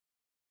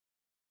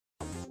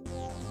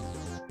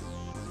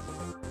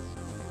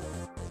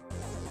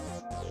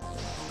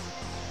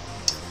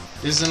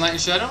This is Enlightened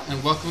Shadow,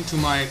 and welcome to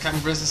my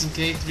Captain Princess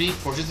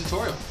MK3 portrait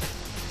tutorial.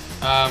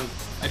 I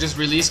just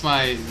released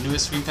my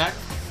newest screen pack,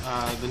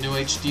 the new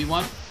HD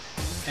one,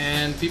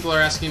 and people are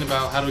asking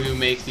about how do you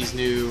make these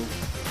new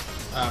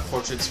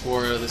portraits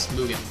for this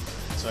mugen,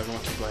 so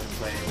everyone can go ahead and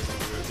play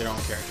with their own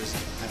characters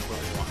and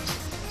whoever they want.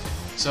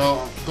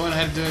 So I'm going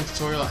ahead and doing a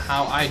tutorial on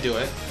how I do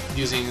it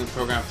using the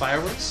program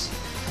Fireworks.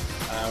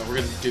 We're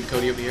going to do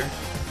Cody over here.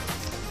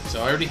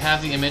 So I already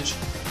have the image.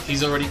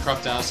 He's already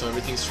cropped out, so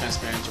everything's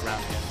transparent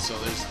around him. So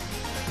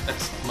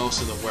that's most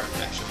of the work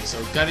actually.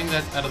 So getting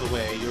that out of the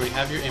way, you already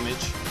have your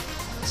image.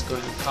 Let's go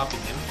ahead and copy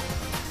him.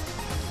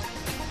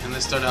 And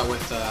let's start out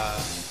with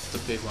the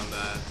big one,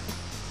 the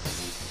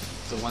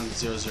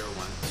 1001.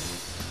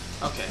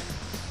 Okay.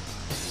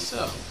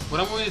 So what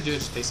I'm going to do is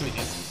just paste him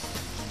in.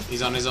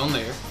 He's on his own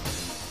layer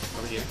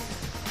over here.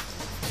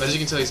 But as you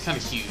can tell, he's kind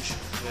of huge.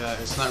 Yeah,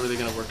 it's not really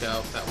going to work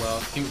out that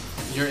well.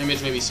 Your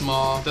image may be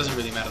small. Doesn't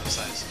really matter the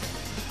size.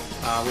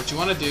 What you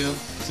want to do,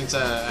 since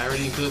I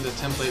already included the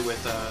template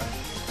with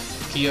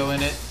Pio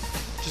in it,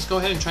 just go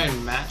ahead and try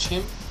and match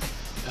him.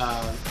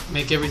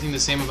 Make everything the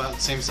same, about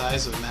the same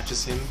size, so it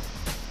matches him,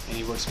 and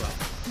he works well.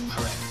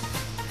 Alright,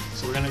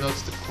 so we're going to go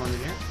to the corner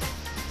here.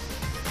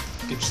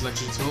 Get your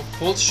selection tool.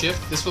 Hold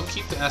shift. This will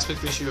keep the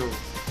aspect ratio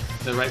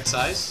the right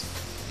size.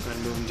 Go ahead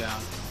and move him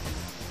down.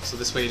 So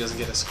this way he doesn't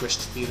get a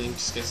squished feeling,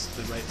 just gets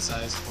the right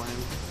size for him.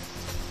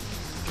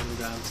 Get him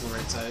down to the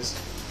right size.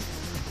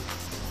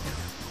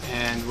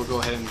 And we'll go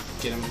ahead and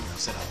get him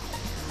set up.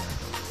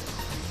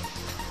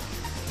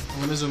 I'm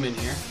going to zoom in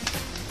here.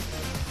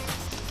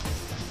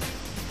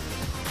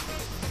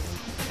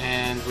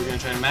 And we're going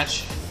to try to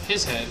match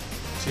his head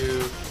to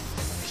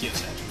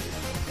Kyo's head.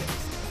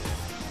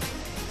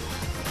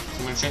 So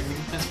I'm going to try to make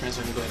him transparent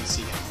so I can go ahead and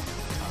see him.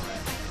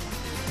 Alright.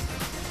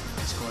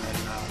 Let's go ahead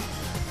and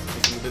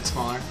make him a bit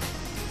smaller.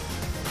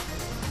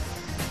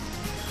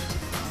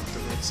 The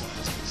right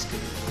size, but just give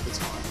it a little bit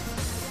smaller.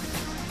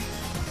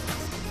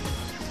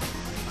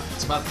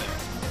 It's about there.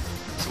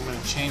 So I'm going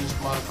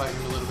to modify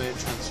him a little bit,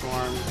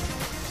 transform,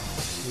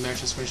 mirror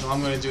transformation. All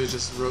I'm going to do is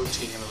just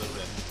rotate him a little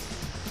bit.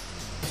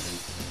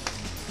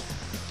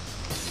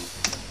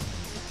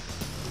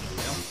 There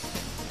we go.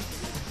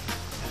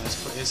 And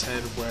let's put his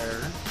head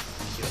where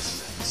he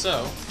is.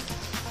 So,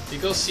 if you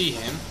go see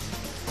him,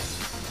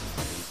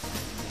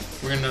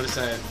 we're going to notice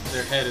that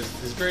their head is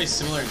very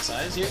similar in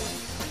size here.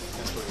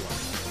 That's what we want.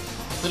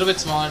 A little bit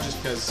smaller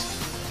just because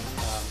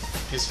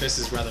his fist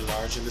is rather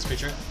large in this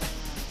picture.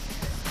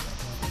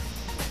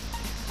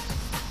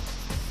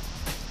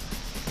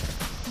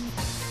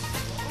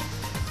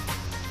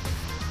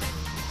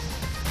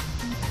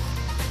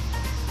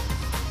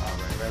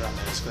 Right on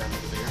there, let's go ahead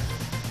and move it bigger.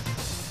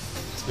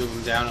 Let's move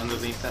him down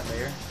underneath that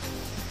layer.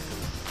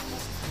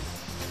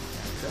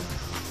 There we go.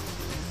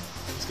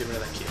 Let's get rid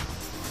of that key.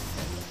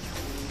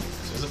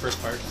 So there's the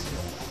first part.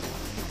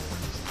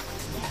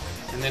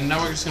 And then now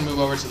we're just going to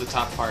move over to the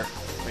top part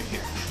right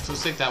here. So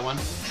let's take that one.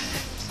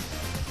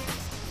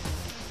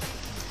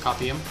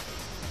 Copy him.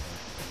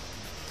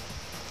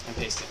 And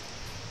paste it.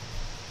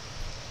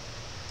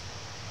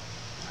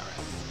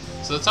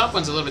 Alright. So the top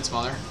one's a little bit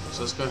smaller.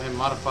 So let's go ahead and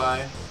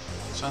modify.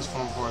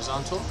 Transform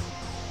horizontal,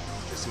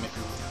 just to make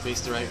him face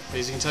the right.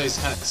 As you can tell, he's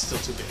kind of still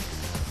too big,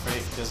 right?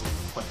 He doesn't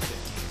quite fit.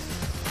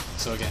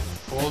 So again,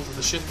 hold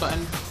the shift button,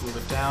 move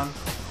it down.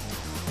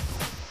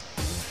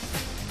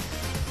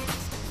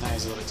 Now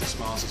he's a little bit too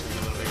small, so let's make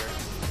it a little bigger.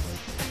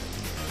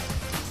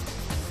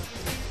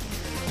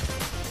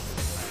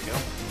 There we go.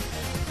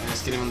 And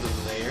let's get him into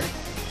the layer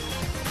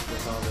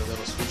with all the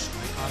little swoosh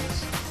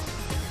icons.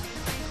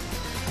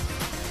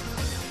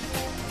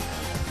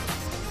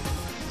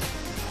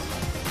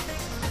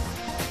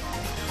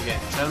 Again,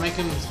 try to make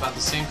him about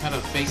the same kind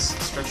of face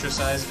structure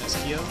size as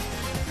Kyo.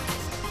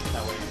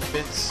 That way it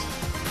fits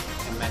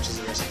and matches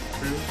the rest of the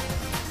crew.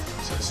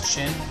 So his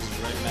chin is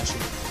right matching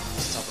the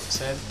top of his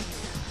head.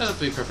 Doesn't have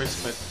to be perfect,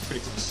 but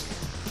pretty close.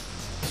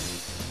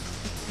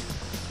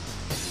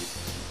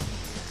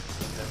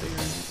 Make that bigger,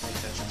 make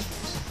that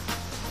transforms.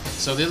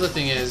 So the other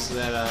thing is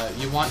that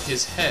you want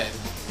his head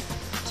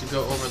to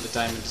go over the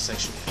diamond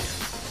section here.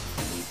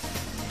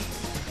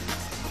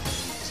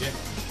 See it?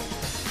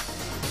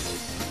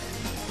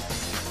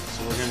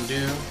 What we're going to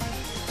do,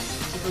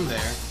 keep him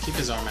there, keep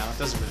his arm out, it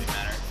doesn't really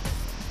matter.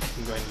 You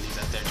can go ahead and leave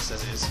that there just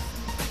as is.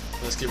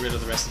 But let's get rid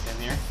of the rest of him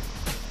here.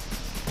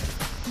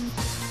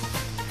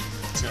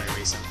 Just going to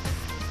erase him.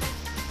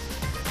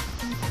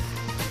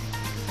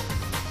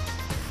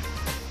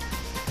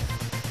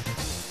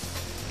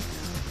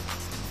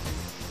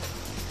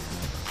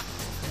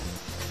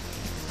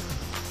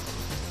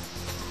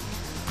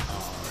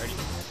 Alrighty,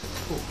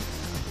 cool.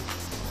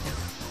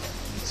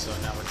 So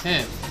now with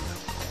him,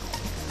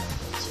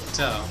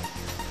 so, there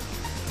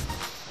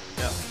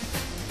we go.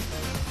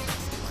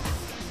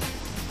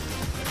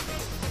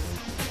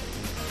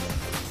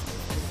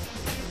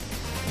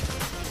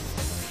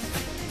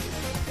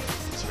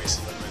 Let's erase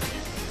a little bit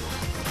here.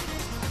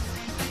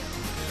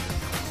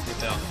 Get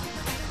that on there.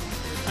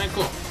 Alright,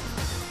 cool.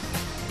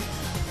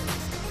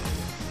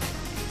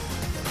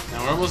 Now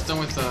what almost done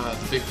with the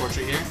big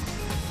portrait here.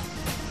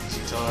 As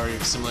you can tell, already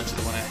similar to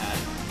the one I had.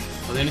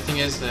 But the only thing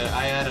is that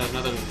I add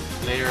another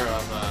layer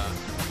of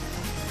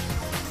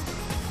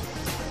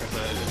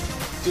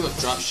do a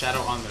drop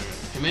shadow on the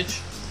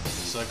image.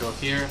 So I go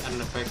here, add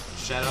an effect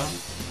shadow,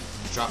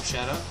 drop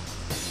shadow,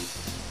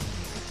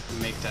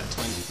 make that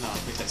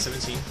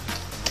 17.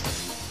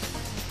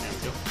 There we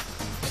go.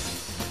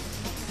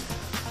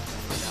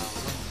 Down a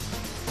little.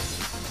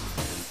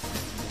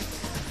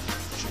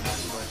 Should have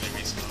to go ahead and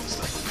erase some of the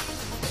stuff on the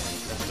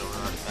leftover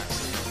artifacts.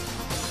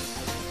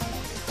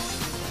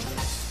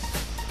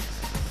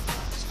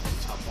 Let's go to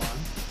the top one.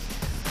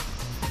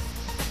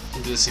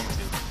 And do the same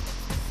thing.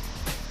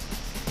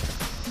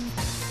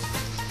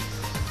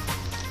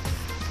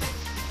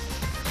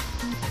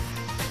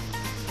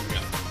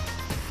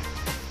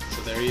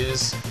 There he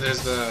is. There's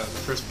the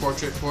first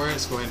portrait for it.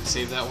 Let's go ahead and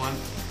save that one.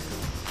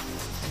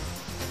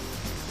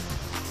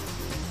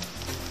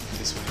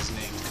 This one is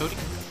named Cody.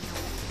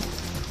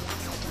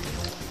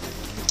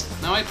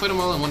 Now I put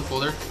them all in one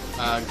folder.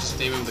 Just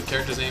name them the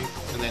character's name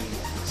and then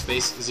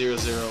space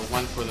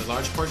 001 for the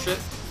large portrait.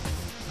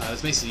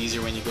 This makes it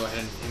easier when you go ahead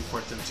and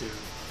import them to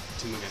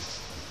Mugen.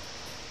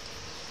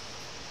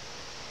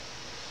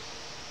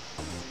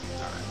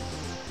 Alright.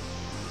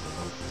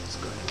 Let's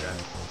go ahead and grab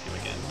him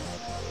again.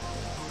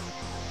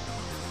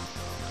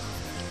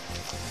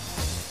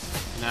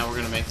 Now we're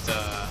going to make the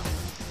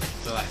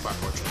life bar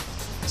portrait.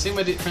 Same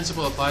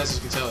principle applies. As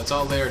you can tell, it's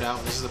all layered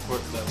out. This is the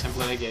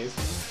template I gave.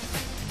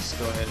 Just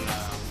go ahead and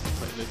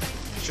put the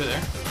picture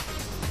there.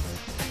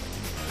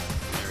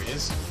 There he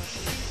is.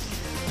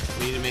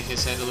 We need to make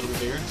his head a little bit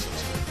bigger, so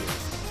let's go ahead and do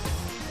that.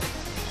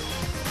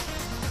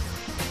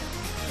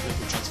 Make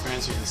him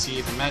transparent so you can see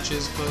if it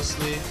matches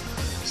closely.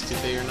 If it's too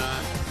big or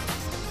not.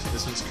 So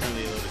this one's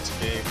currently a little bit too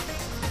big.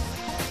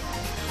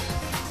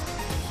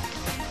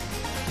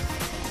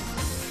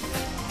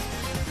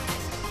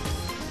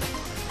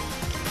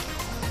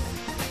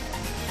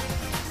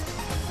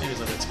 Maybe a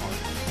little bit smaller.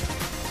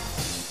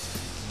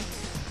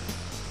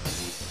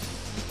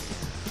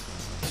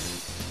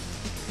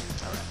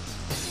 Alright.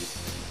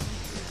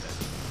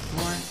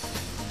 More.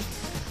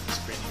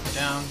 Just bring him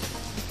down.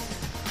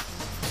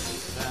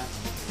 Like that.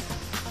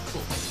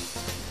 Cool.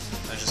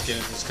 Now just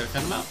gotta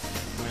cut him out.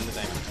 We're in the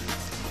diamond.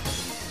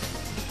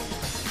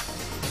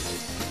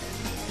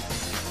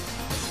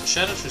 The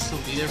shadow should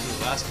still be there for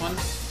the last one.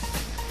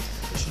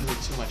 There shouldn't be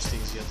too much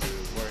things you have to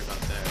worry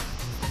about there.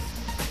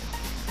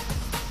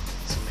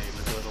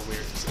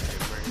 Weird to say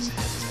where his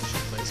hand is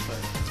actually placed, but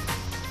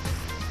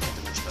can't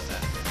do much about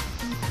that.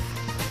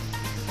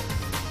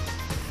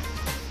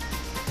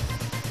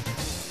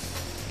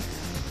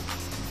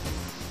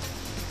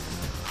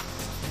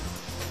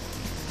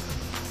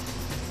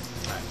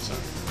 Alright, so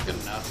good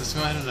enough. Let's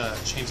go ahead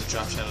and change the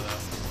drop shadow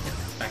though.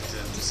 Back to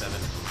 7.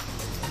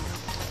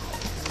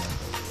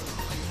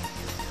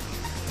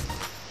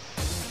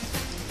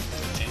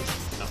 Change?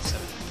 No, 7.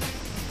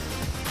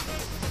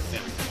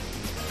 There we go.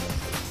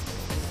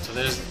 So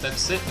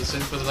that's it. That's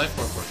it for the life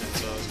bar portrait.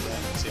 So let's go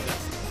ahead and save that.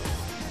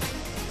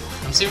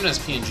 I'm saving it as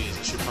PNGs.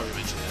 I should probably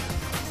mention that.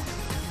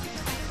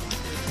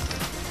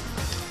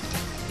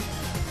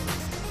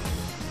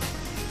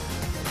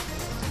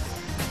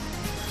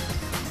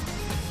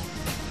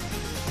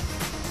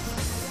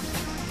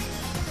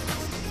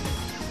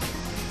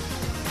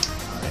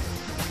 Alright.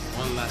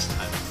 One last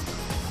time.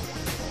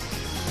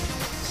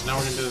 So now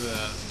we're going to do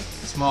the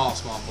small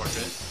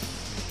portrait.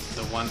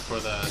 The one for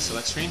the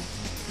select screen.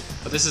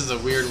 But this is a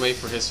weird way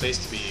for his face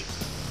to be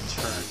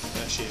turned.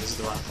 Actually, this is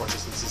the wrong portrait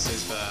since this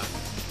is the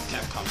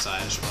Capcom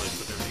side. I should probably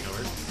flip everything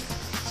over.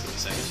 Just give me a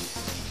second.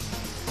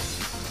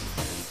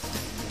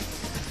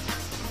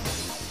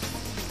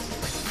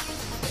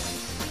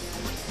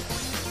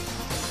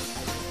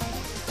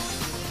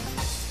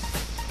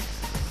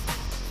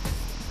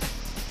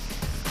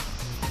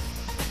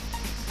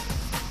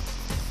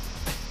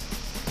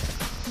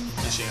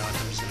 Actually, you know what?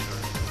 I'm just going to go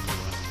ahead and do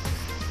one.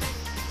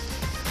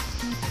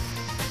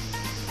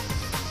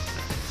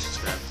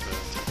 Grab the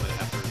template I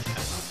have for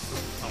Capcom.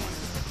 Oh, one.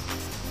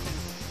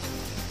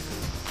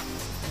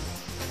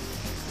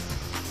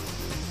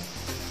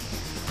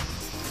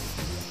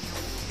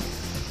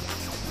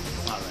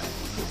 Alright.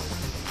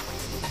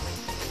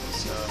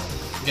 So,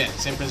 again,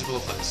 same principle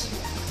applies.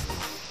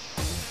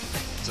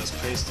 So let's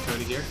paste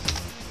Cody here.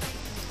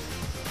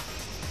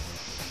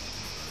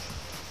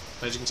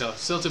 But as you can tell,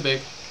 still too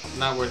big.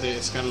 Not worth it.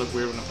 It's going to look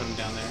weird when I put him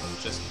down there.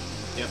 Just,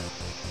 yep.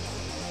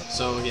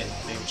 So again,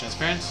 make him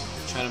transparent.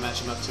 Try to match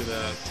him up to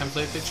the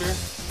template picture.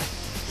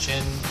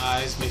 Chin,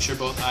 eyes, make sure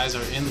both eyes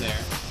are in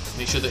there.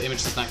 Make sure the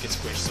image does not get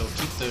squished. So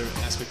keep the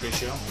aspect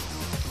ratio.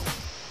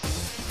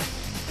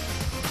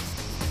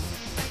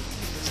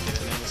 Let's get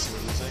in there, let's see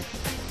what it looks like.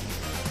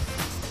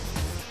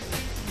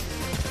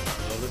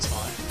 A little bit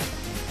smaller.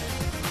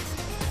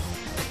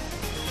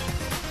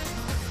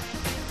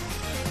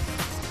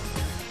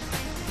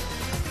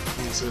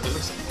 Let's see what that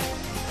looks like.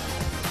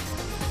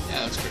 Yeah,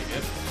 that looks pretty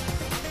good.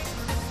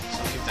 So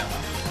I'll keep that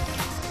one.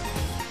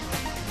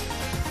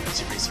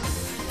 Let's erase it.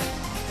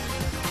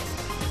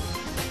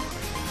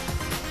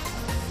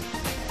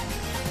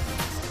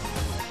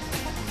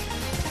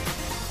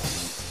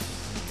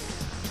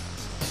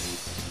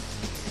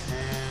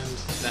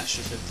 that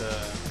should fit the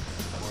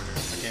border.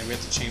 Again, we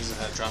have to change the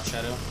drop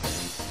shadow.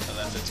 The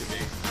left are too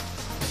big.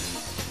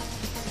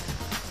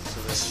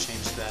 So let's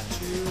change that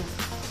to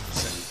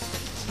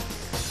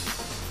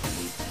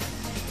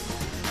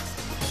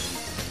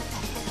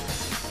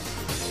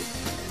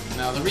 7.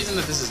 Now the reason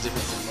that this is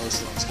different from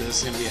most of them is because this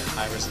is going to be a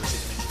high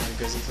resolution image when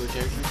it goes into the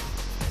character.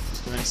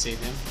 Just go ahead and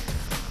save him.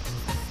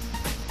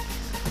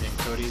 Name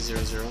Cody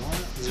 001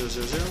 000.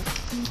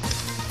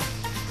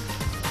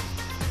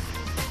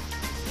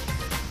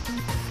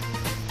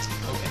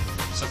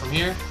 So from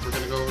here, we're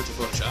going to go over to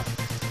Photoshop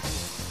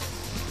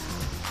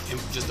and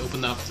just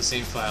open up the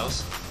same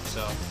files.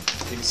 So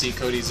you can see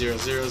Cody 000,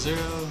 001,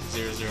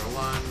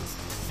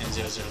 and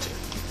 002.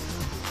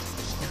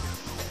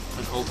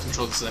 And hold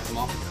Control to select them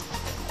all.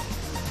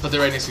 But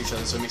they're right next to each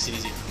other, so it makes it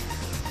easy.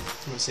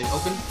 I'm going to say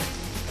Open.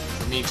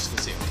 For me, I'm just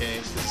going to say OK.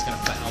 So this is going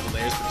to flatten all the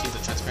layers but keep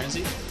the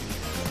transparency.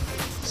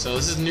 So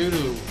this is new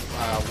to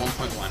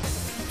 1.1.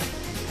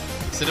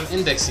 Instead of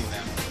indexing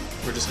them,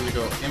 we're just going to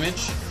go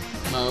Image,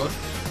 Mode,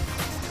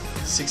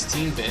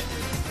 16-bit,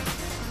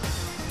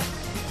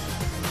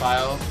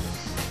 file,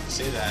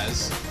 save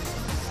as,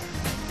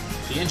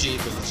 PNG,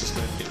 but let's just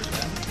go ahead and get rid of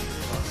that.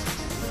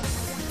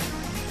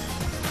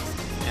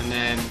 And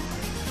then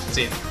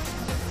save.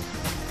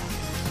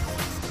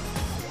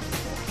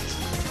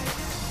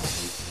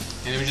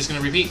 And then we're just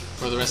going to repeat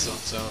for the rest of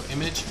them. So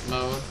image,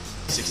 mode,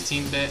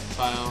 16-bit,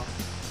 file,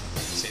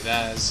 save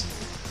as,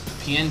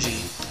 PNG,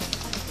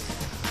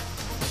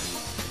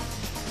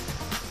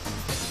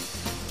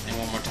 and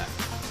one more time.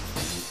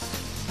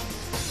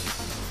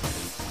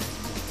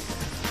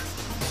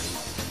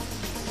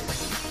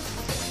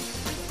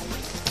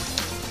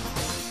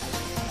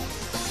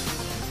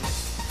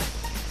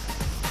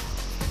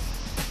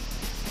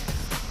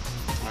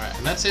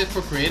 And that's it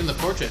for creating the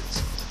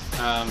portraits.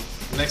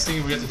 The next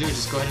thing we have to do is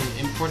just go ahead and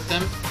import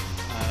them.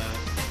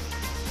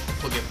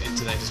 We'll get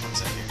into that just one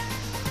second here.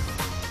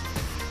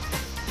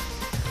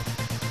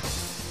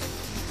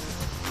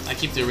 I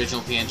keep the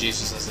original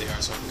PNGs just as they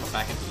are so I can come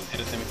back and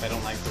edit them if I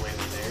don't like the way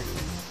they're there.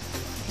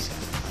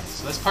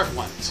 So that's part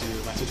 1 to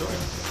my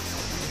tutorial.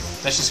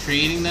 That's just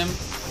creating them,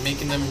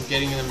 making them,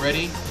 getting them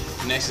ready.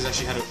 Next is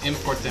actually how to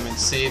import them and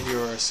save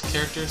your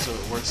character so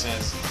it works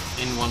as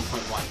in 1.1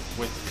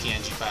 with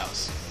PNG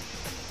files.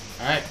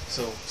 Alright,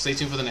 so stay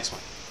tuned for the next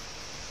one.